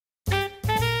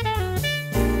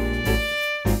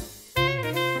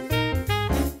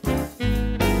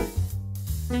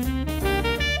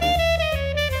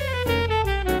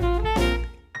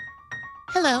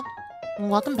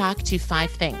welcome back to Five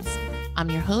Things. I'm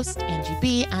your host, Angie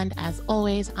B, and as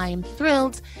always, I am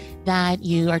thrilled that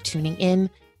you are tuning in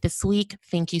this week.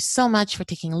 Thank you so much for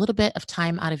taking a little bit of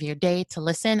time out of your day to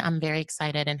listen. I'm very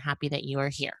excited and happy that you are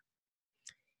here.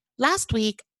 Last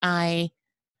week, I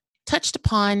touched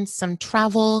upon some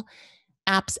travel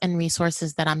apps and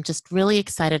resources that I'm just really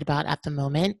excited about at the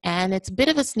moment, and it's a bit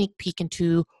of a sneak peek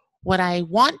into what I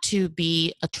want to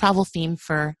be a travel theme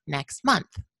for next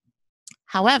month.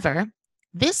 However,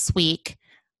 this week,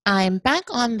 I'm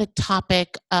back on the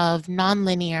topic of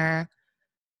nonlinear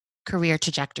career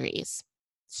trajectories,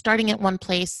 starting at one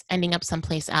place, ending up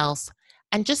someplace else,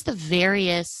 and just the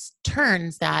various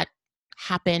turns that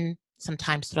happen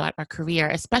sometimes throughout our career,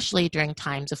 especially during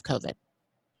times of COVID.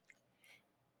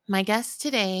 My guest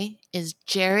today is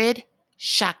Jared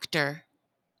Schachter.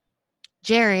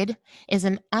 Jared is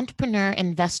an entrepreneur,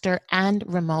 investor, and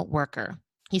remote worker.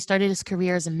 He started his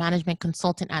career as a management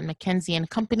consultant at McKinsey &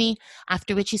 Company,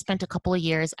 after which he spent a couple of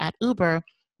years at Uber,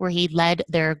 where he led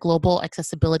their global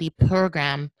accessibility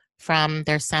program from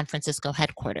their San Francisco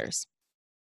headquarters.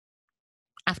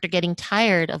 After getting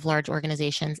tired of large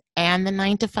organizations and the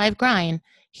 9-to-5 grind,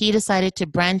 he decided to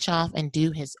branch off and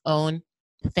do his own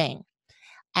thing.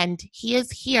 And he is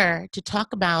here to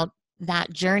talk about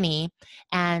that journey,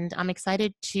 and I'm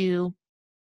excited to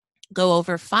go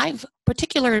over 5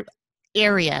 particular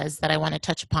areas that I want to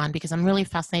touch upon because I'm really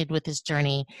fascinated with his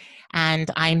journey, and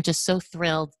I'm just so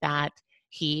thrilled that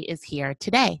he is here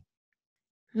today.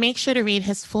 Make sure to read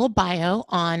his full bio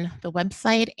on the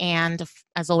website, and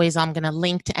as always, I'm going to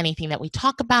link to anything that we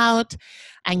talk about,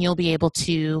 and you'll be able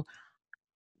to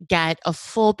get a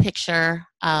full picture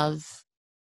of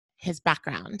his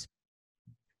background.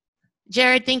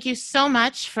 Jared, thank you so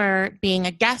much for being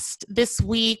a guest this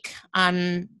week.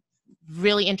 I'm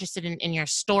really interested in your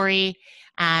story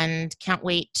and can't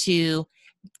wait to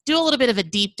do a little bit of a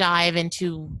deep dive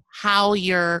into how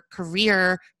your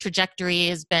career trajectory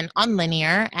has been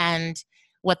unlinear and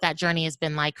what that journey has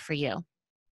been like for you.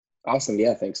 Awesome.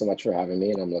 Yeah, thanks so much for having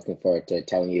me, and I'm looking forward to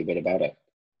telling you a bit about it.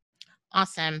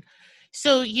 Awesome.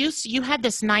 So you had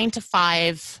this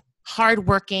 9-to-5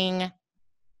 hardworking,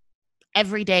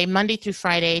 every day, Monday through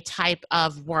Friday type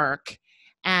of work.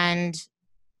 And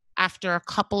after a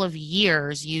couple of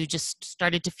years, you just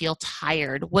started to feel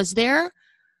tired. Was there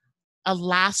a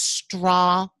last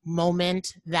straw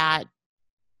moment that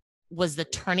was the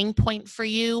turning point for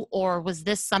you? Or was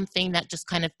this something that just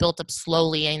kind of built up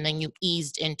slowly and then you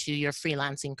eased into your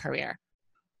freelancing career?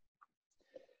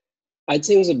 I'd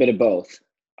say it was a bit of both.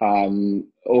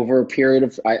 Over a period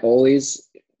of,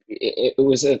 it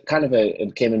was it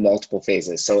became in multiple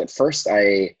phases. So at first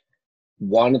I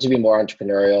wanted to be more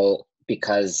entrepreneurial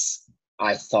because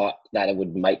I thought that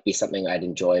it might be something I'd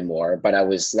enjoy more, but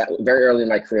very early in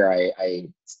my career,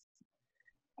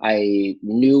 I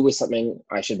knew it was something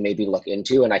I should maybe look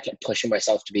into, and I kept pushing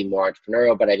myself to be more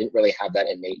entrepreneurial, but I didn't really have that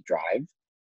innate drive.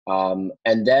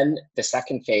 And then the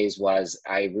second phase was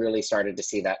I really started to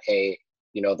see that, hey,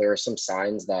 there are some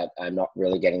signs that I'm not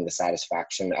really getting the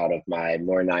satisfaction out of my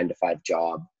more 9-to-5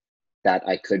 job that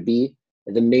I could be.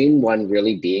 The main one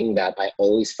really being that I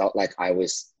always felt like I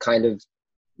was kind of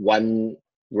one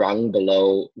rung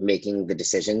below making the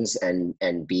decisions and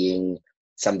being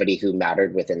somebody who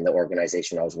mattered within the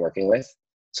organization I was working with.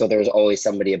 So there was always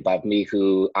somebody above me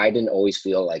who I didn't always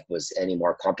feel like was any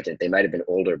more competent. They might have been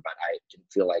older, but I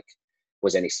didn't feel like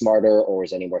was any smarter or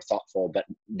was any more thoughtful, but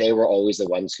they were always the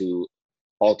ones who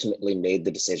ultimately made the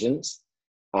decisions.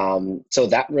 So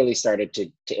that really started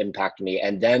to impact me.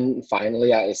 And then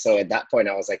finally, so at that point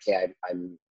I was like, hey,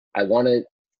 I want to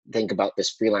think about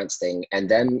this freelance thing. And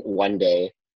then one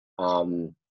day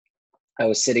I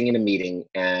was sitting in a meeting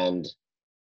and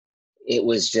it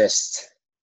was just,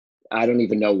 I don't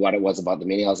even know what it was about the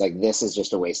meeting. I was like, this is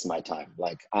just a waste of my time.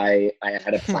 Like I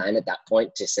had a plan at that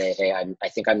point to say, hey, I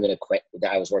think I'm going to quit.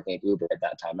 I was working at Uber at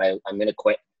that time. I'm going to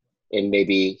quit, and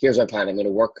maybe here's my plan. I'm going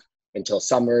to work until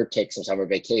summer, take some summer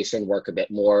vacation, work a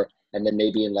bit more. And then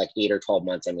maybe in like 8 or 12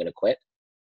 months, I'm going to quit.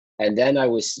 And then I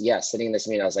was, sitting in this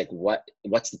meeting, I was like,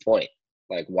 what's the point?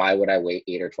 Like, why would I wait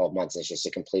 8 or 12 months? It's just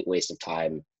a complete waste of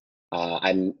time.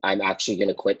 I'm actually going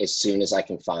to quit as soon as I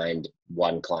can find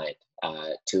one client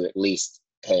to at least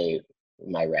pay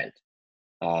my rent.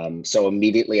 So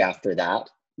immediately after that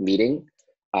meeting,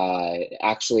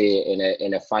 actually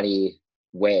in a funny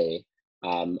way,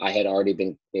 I had already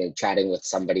been chatting with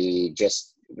somebody,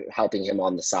 just helping him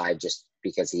on the side, just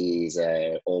because he's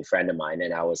an old friend of mine.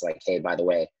 And I was like, hey, by the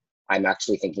way, I'm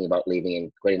actually thinking about leaving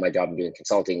and quitting my job and doing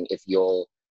consulting. If you'll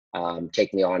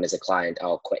take me on as a client,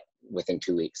 I'll quit within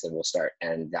 2 weeks and we'll start.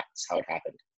 And that's how it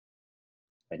happened.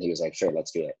 And he was like, sure,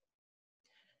 let's do it.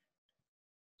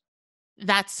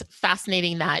 That's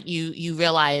fascinating that you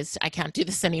realized I can't do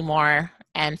this anymore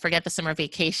and forget the summer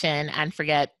vacation and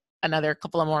forget another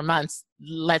couple of more months.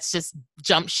 Let's just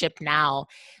jump ship now.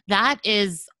 That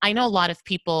is, I know a lot of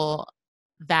people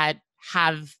that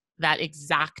have that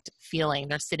exact feeling.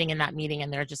 They're sitting in that meeting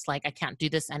and they're just like, I can't do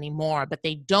this anymore, but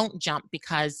they don't jump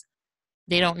because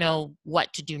they don't know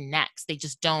what to do next. They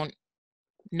just don't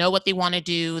know what they want to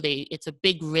do. It's a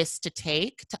big risk to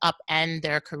take to upend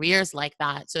their careers like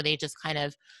that. So they just kind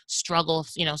of struggle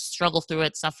through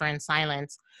it, suffer in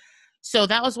silence. So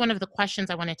that was one of the questions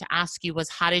I wanted to ask you was,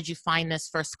 how did you find this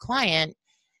first client?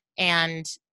 And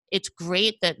it's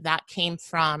great that that came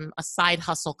from a side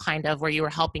hustle kind of where you were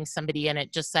helping somebody and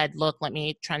it just said, look,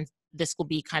 this will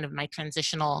be kind of my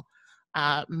transitional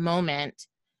moment.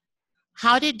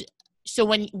 So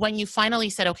when you finally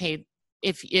said, okay,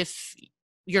 if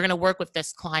you're going to work with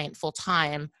this client full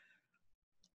time,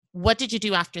 what did you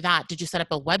do after that? Did you set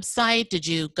up a website? Did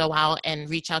you go out and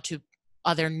reach out to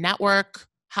other network?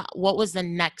 What was the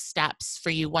next steps for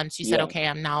you once you said, Yeah. okay,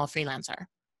 I'm now a freelancer?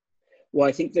 Well,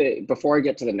 I think that before I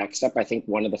get to the next step, I think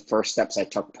one of the first steps I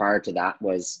took prior to that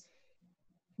was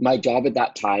my job at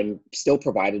that time still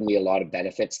provided me a lot of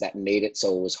benefits that made it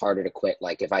so it was harder to quit.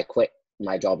 Like if I quit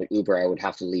my job at Uber, I would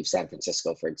have to leave San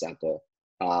Francisco, for example.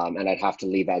 And I'd have to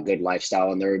leave a good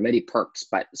lifestyle, and there were many perks.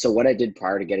 But so what I did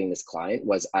prior to getting this client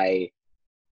was I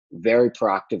very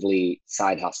proactively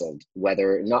side hustled,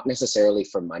 whether not necessarily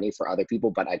for money for other people,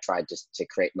 but I tried to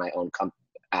create my own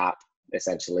app,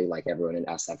 essentially, like everyone in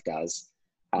SF does,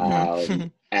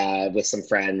 Mm-hmm. with some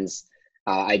friends.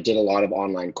 I did a lot of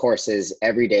online courses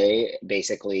every day.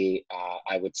 Basically,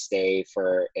 I would stay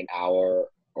for an hour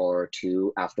or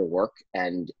two after work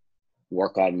and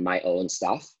work on my own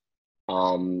stuff.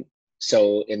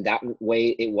 So in that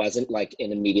way, it wasn't like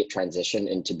an immediate transition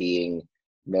into being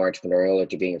more entrepreneurial or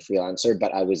to being a freelancer,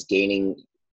 but I was gaining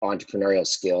entrepreneurial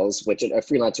skills, which a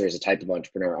freelancer is a type of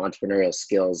entrepreneurial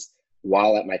skills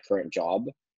while at my current job,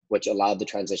 which allowed the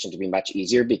transition to be much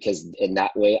easier because in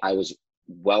that way I was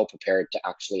well prepared to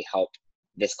actually help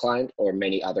this client or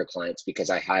many other clients because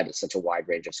I had such a wide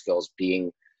range of skills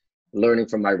learning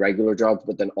from my regular job,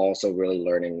 but then also really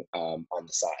learning on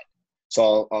the side.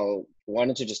 So I'll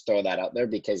wanted to just throw that out there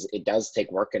because it does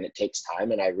take work and it takes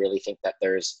time. And I really think that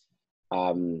there's,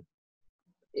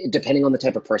 depending on the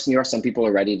type of person you are, some people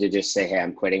are ready to just say, hey,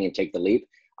 I'm quitting and take the leap.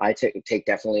 I take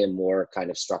definitely a more kind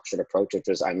of structured approach, which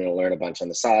is I'm going to learn a bunch on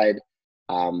the side.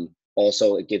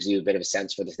 Also, it gives you a bit of a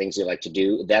sense for the things you like to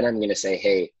do. Then I'm going to say,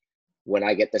 hey, when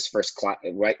I get this first client,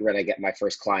 right when I get my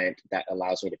first client that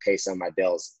allows me to pay some of my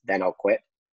bills, then I'll quit.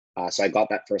 So I got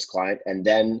that first client. And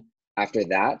then after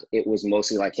that, it was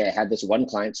mostly like, hey, I had this one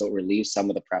client, so it relieves some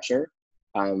of the pressure.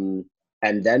 And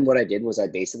then what I did was I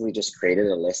basically just created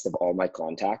a list of all my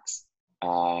contacts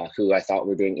who I thought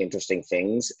were doing interesting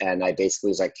things. And I basically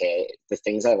was like, hey, the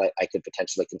things I could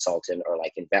potentially consult in are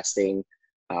like investing,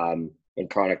 in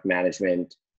product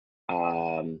management,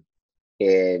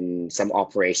 in some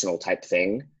operational type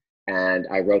thing. And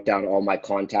I wrote down all my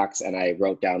contacts and I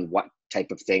wrote down what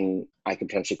type of thing I could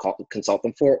potentially consult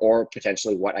them for, or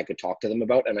potentially what I could talk to them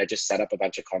about. And I just set up a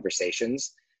bunch of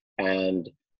conversations. And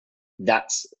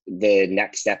that's the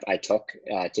next step I took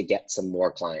to get some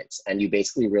more clients. And you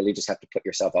basically really just have to put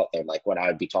yourself out there. Like when I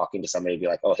would be talking to somebody, be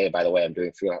like, oh, hey, by the way, I'm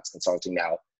doing freelance consulting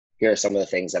now. Here are some of the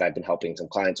things that I've been helping some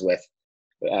clients with.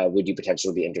 Would you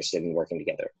potentially be interested in working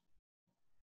together?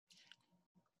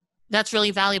 That's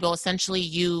really valuable. Essentially,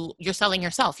 you're selling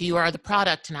yourself. You are the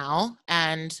product now.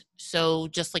 And so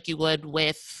just like you would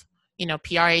with,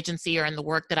 PR agency or in the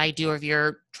work that I do, or if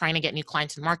you're trying to get new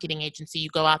clients in marketing agency, you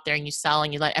go out there and you sell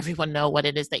and you let everyone know what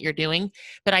it is that you're doing.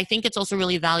 But I think it's also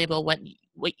really valuable what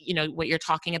you're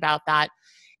talking about, that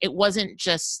it wasn't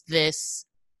just this,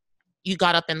 you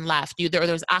got up and left. There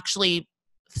was actually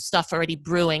stuff already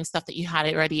brewing, stuff that you had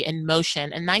already in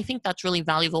motion. And I think that's really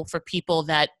valuable for people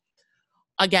that,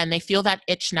 again, they feel that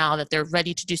itch now that they're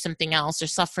ready to do something else. They're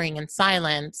suffering in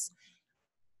silence.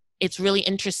 It's really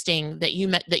interesting that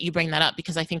you bring that up,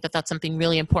 because I think that that's something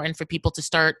really important for people to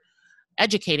start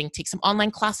educating. Take some online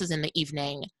classes in the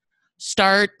evening.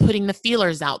 Start putting the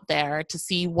feelers out there to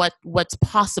see what's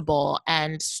possible,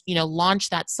 and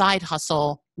launch that side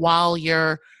hustle while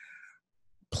you're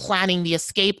planning the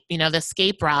escape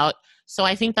route. So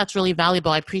I think that's really valuable.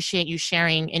 I appreciate you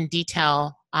sharing in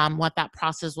detail what that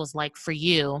process was like for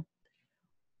you.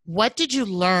 What did you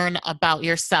learn about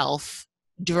yourself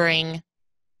during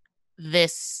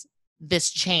this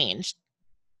change?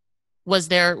 Was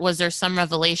there some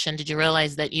revelation? Did you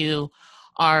realize that you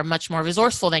are much more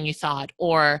resourceful than you thought,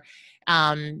 or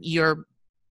you're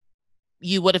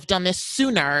you would have done this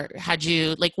sooner had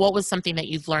you, like, what was something that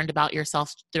you've learned about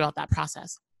yourself throughout that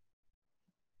process?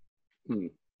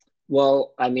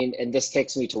 Well, I mean, and this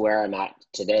takes me to where I'm at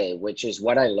today, which is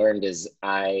what I learned is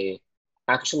I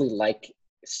actually like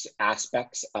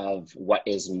aspects of what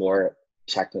is more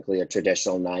technically a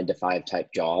traditional 9 to 5 type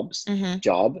job,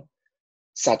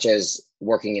 such as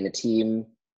working in a team,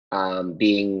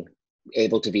 being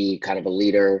able to be kind of a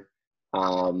leader,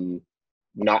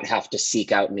 not have to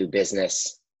seek out new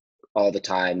business all the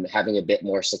time, having a bit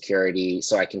more security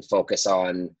so I can focus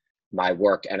on my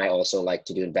work. And I also like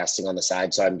to do investing on the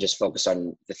side. So I'm just focused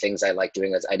on the things I like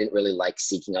doing, as I didn't really like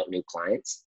seeking out new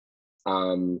clients.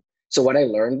 So what I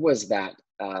learned was that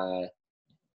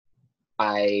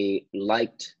I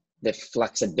liked the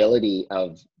flexibility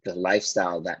of the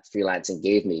lifestyle that freelancing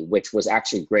gave me, which was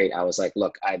actually great. I was like,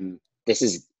 look, this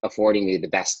is affording me the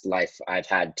best life I've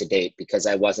had to date, because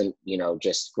I wasn't,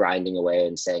 just grinding away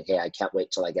and saying, hey, I can't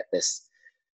wait till I get this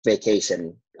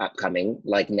vacation upcoming.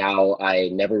 Like now, I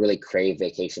never really crave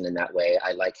vacation in that way.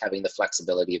 I like having the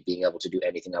flexibility of being able to do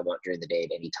anything I want during the day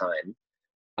at any time.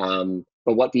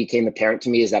 But what became apparent to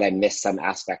me is that I missed some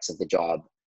aspects of the job,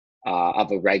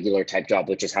 of a regular type job,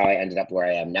 which is how I ended up where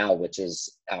I am now, which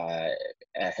is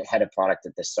head of product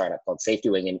at this startup called Safety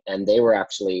Wing. And they were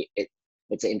actually,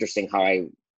 it's interesting how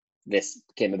this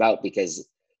came about, because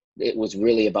it was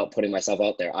really about putting myself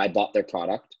out there. I bought their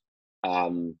product.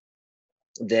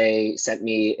 They sent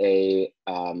me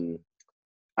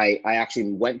I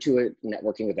actually went to a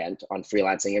networking event on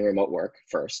freelancing and remote work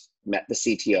first, met the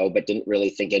CTO, but didn't really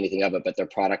think anything of it, but their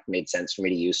product made sense for me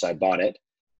to use. So I bought it.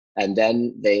 And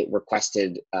then they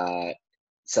requested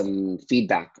some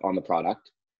feedback on the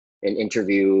product, an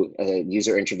interview, a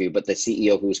user interview, but the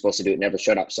CEO who was supposed to do it never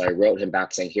showed up. So I wrote him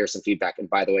back saying, here's some feedback. And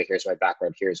by the way, here's my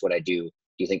background. Here's what I do. Do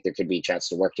you think there could be a chance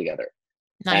to work together?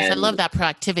 Nice. I love that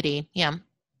proactivity. Yeah.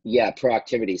 Yeah,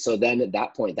 proactivity. So then at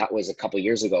that point, that was a couple of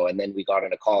years ago. And then we got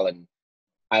on a call, and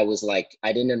I was like,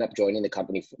 I didn't end up joining the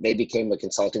company. They became a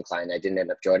consulting client. I didn't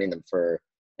end up joining them for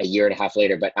a year and a half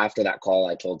later. But after that call,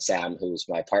 I told Sam, who's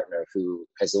my partner, who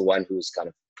is the one who's kind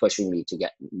of pushing me to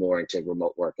get more into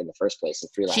remote work in the first place and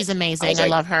freelance. She's amazing. I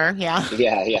love her. Yeah.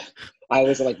 Yeah. I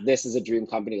was like, this is a dream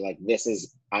company. Like, this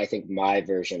is, I think, my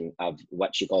version of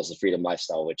what she calls the freedom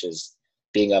lifestyle, which is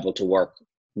being able to work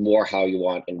more how you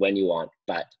want and when you want.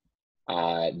 But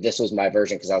this was my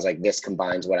version, because I was like, this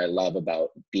combines what I love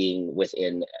about being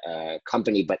within a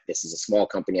company, but this is a small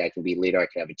company. I can be leader, I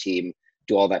can have a team,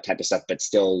 do all that type of stuff, but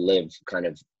still live kind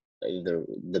of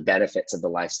the benefits of the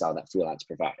lifestyle that freelance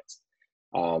provides.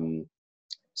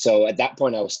 So at that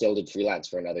point, I was still did freelance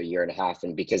for another year and a half.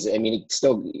 And because, I mean,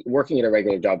 still working at a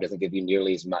regular job doesn't give you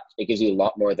nearly as much. It gives you a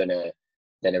lot more than a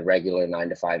regular 9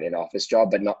 to 5 in-office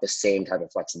job, but not the same type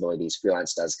of flexibility as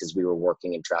freelance does, because we were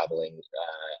working and traveling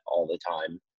all the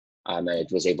time. And I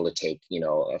was able to take,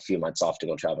 a few months off to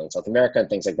go travel in South America and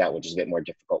things like that, which is a bit more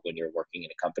difficult when you're working in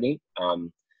a company.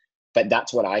 But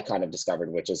that's what I kind of discovered,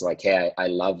 which is like, hey, I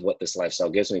love what this lifestyle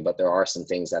gives me, but there are some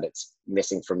things that it's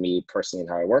missing for me personally in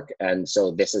how I work. And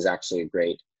so this is actually a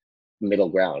great middle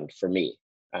ground for me.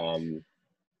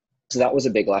 So that was a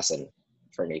big lesson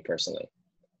for me personally.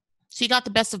 So you got the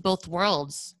best of both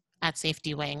worlds at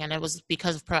Safety Wing, and it was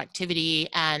because of proactivity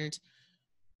and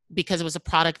because it was a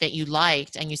product that you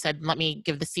liked, and you said, let me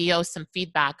give the CEO some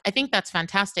feedback. I think that's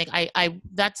fantastic.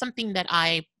 That's something that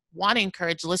I want to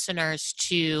encourage listeners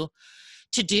to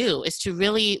do, is to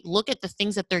really look at the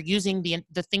things that they're using,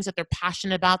 the things that they're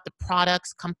passionate about, the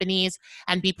products, companies,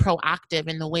 and be proactive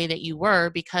in the way that you were,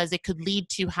 because it could lead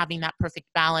to having that perfect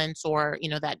balance, or,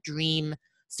 that dream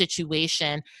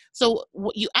situation. So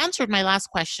you answered my last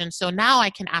question. So now I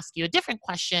can ask you a different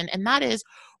question. And that is,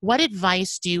 what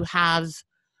advice do you have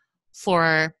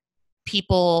for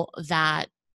people that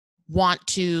want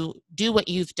to do what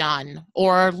you've done,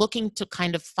 or looking to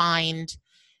kind of find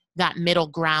that middle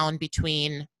ground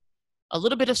between a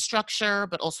little bit of structure,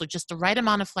 but also just the right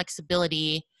amount of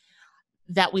flexibility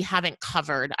that we haven't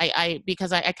covered?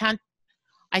 Because I can't,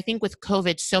 I think with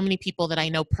COVID, so many people that I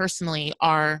know personally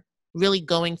are really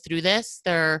going through this.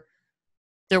 They're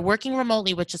working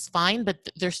remotely, which is fine, but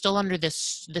they're still under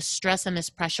this stress and this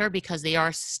pressure, because they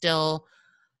are still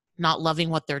not loving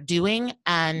what they're doing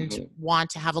and want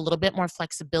to have a little bit more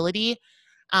flexibility.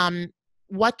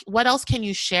 What else can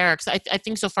you share? Because I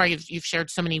think so far you've shared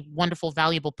so many wonderful,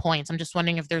 valuable points. I'm just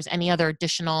wondering if there's any other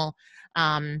additional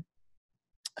things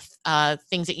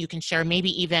that you can share,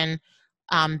 maybe even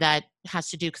that has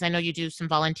to do, because I know you do some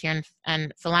volunteer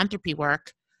and philanthropy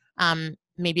work.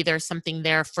 Maybe there's something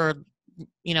there for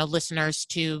listeners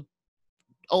to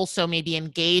also maybe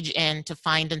engage in to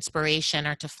find inspiration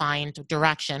or to find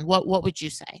direction? What would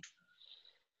you say?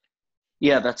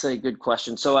 Yeah, that's a good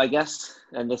question. So I guess,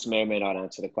 and this may or may not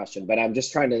answer the question, but I'm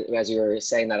just trying to, as you were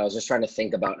saying that, I was just trying to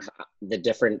think about the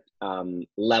different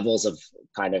levels of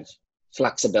kind of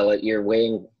flexibility. You're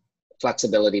weighing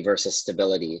flexibility versus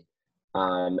stability.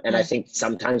 And I think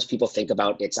sometimes people think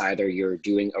about it's either you're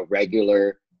doing a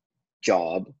regular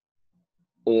job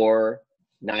or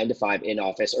 9 to 5 in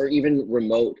office, or even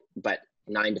remote, but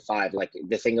 9 to 5. Like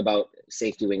the thing about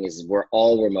Safety Wing is we're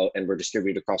all remote and we're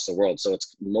distributed across the world. So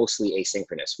it's mostly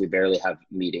asynchronous. We barely have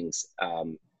meetings.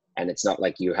 And it's not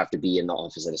like you have to be in the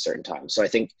office at a certain time. So I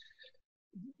think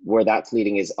where that's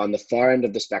leading is on the far end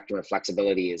of the spectrum of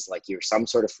flexibility is like you're some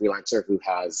sort of freelancer who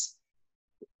has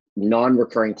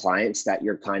non-recurring clients that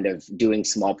you're kind of doing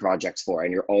small projects for,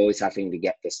 and you're always having to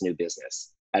get this new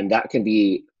business. And that can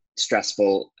be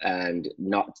stressful and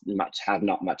not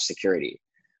much security.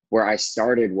 Where I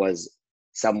started was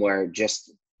somewhere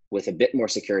just with a bit more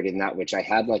security than that, which I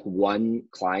had like one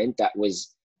client that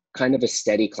was kind of a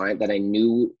steady client that I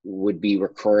knew would be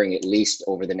recurring at least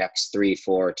over the next 3,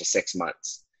 4 to 6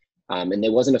 months. And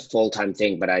it wasn't a full-time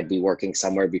thing, but I'd be working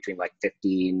somewhere between like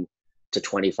 15 to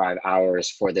 25 hours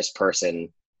for this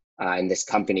person in this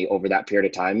company over that period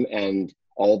of time. And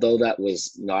although that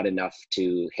was not enough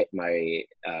to hit my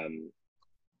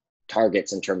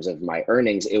targets in terms of my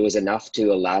earnings, it was enough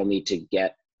to allow me to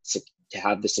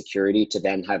have the security to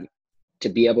then have to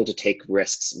be able to take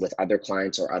risks with other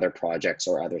clients or other projects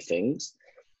or other things.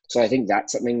 So I think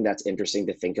that's something that's interesting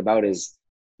to think about is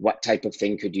what type of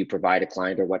thing could you provide a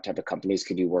client, or what type of companies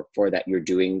could you work for that you're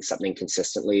doing something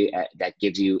consistently that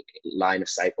gives you line of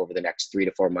sight over the next 3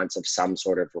 to 4 months of some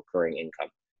sort of recurring income.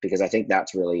 Because I think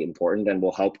that's really important and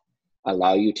will help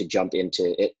allow you to jump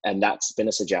into it. And that's been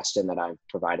a suggestion that I've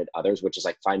provided others, which is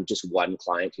like find just one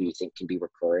client who you think can be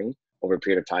recurring over a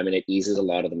period of time, and it eases a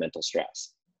lot of the mental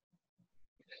stress.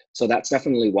 So that's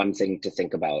definitely one thing to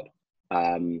think about.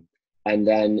 And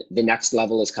then the next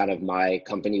level is kind of my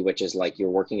company, which is like you're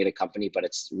working at a company, but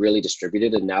it's really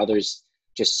distributed. And now there's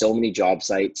just so many job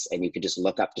sites, and you can just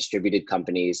look up distributed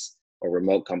companies or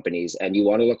remote companies. And you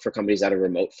want to look for companies that are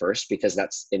remote first, because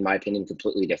that's, in my opinion,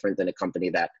 completely different than a company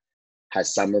that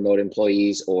has some remote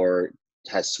employees or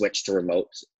has switched to remote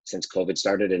since COVID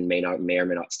started and may or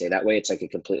may not stay that way. It's like a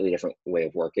completely different way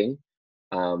of working.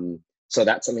 So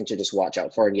that's something to just watch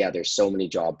out for. And yeah, there's so many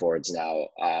job boards now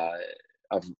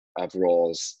of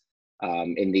roles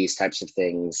in these types of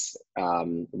things.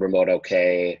 Remote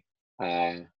OK,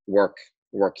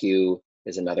 WorkU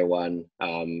is another one,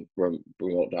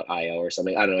 remote.io or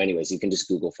something. I don't know. Anyways, you can just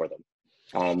Google for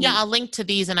them. Yeah, I'll link to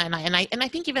these, and I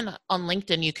think even on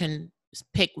LinkedIn you can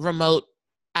pick remote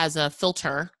as a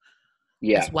filter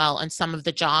as well on some of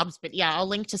the jobs. But yeah, I'll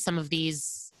link to some of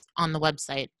these on the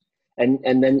website. And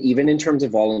then even in terms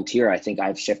of volunteer, I think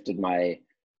I've shifted my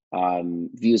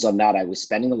views on that. I was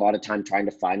spending a lot of time trying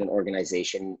to find an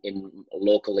organization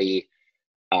locally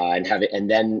and have it, and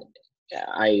then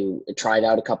I tried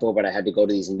out a couple, but I had to go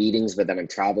to these meetings, but then I'm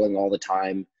traveling all the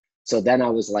time. So then I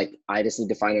was like, I just need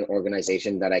to find an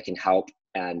organization that I can help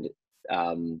and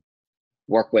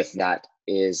work with. That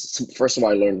is, first of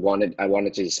all, I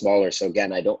wanted to be smaller. So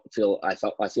again, I feel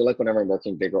like whenever I'm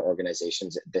working bigger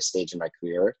organizations at this stage in my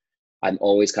career, I'm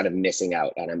always kind of missing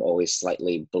out, and I'm always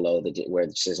slightly below where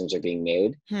the decisions are being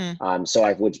made.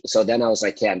 So then I was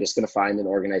like, yeah, I'm just going to find an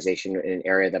organization in an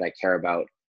area that I care about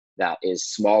that is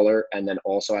smaller, and then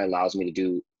also allows me to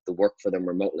do the work for them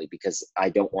remotely, because I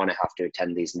don't want to have to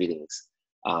attend these meetings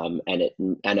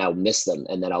and I'll miss them,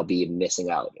 and then I'll be missing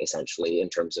out essentially in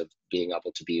terms of being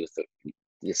able to be with the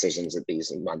decisions at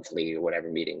these monthly or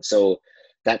whatever meetings. So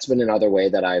that's been another way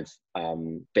that I've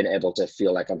been able to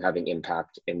feel like I'm having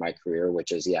impact in my career,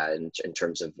 which is in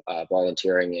terms of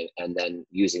volunteering and then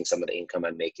using some of the income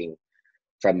I'm making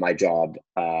from my job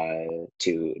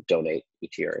to donate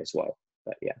each year as well.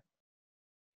 But yeah.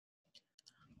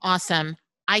 Awesome.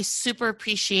 I super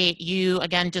appreciate you,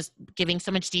 again, just giving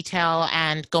so much detail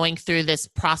and going through this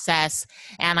process.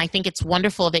 And I think it's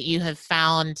wonderful that you have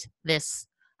found this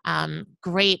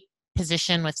great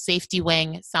position with Safety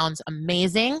Wing. It sounds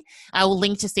amazing. I will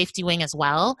link to Safety Wing as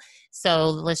well,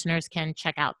 so listeners can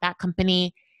check out that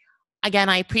company. Again,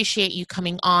 I appreciate you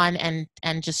coming on and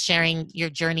just sharing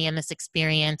your journey and this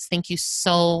experience. Thank you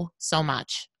so, so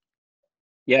much.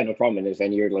 Yeah, no problem. And if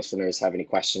any of your listeners have any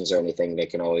questions or anything, they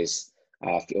can always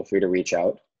feel free to reach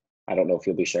out. I don't know if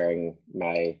you'll be sharing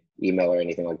my email or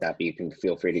anything like that, but you can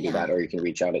feel free to do that, or you can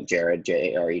reach out at Jared,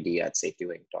 Jared, at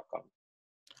safetywing.com.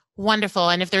 Wonderful.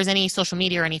 And if there's any social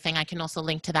media or anything, I can also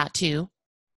link to that too.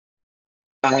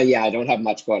 Yeah, I don't have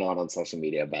much going on social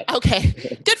media, but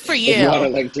Okay, good for if you want you.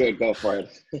 to link to it, go for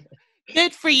it.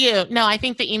 Good for you. No, I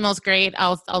think the email's great.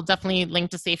 I'll definitely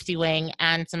link to Safety Wing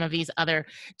and some of these other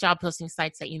job posting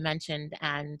sites that you mentioned.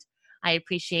 And I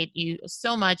appreciate you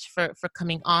so much for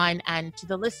coming on. And to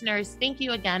the listeners, thank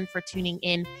you again for tuning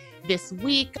in this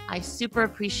week. I super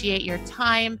appreciate your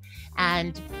time,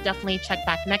 and definitely check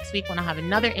back next week when I have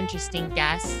another interesting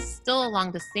guest, still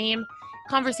along the same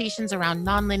conversations around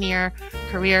nonlinear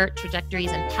career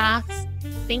trajectories and paths.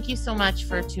 Thank you so much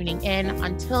for tuning in.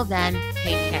 Until then,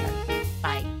 take care.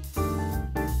 Bye.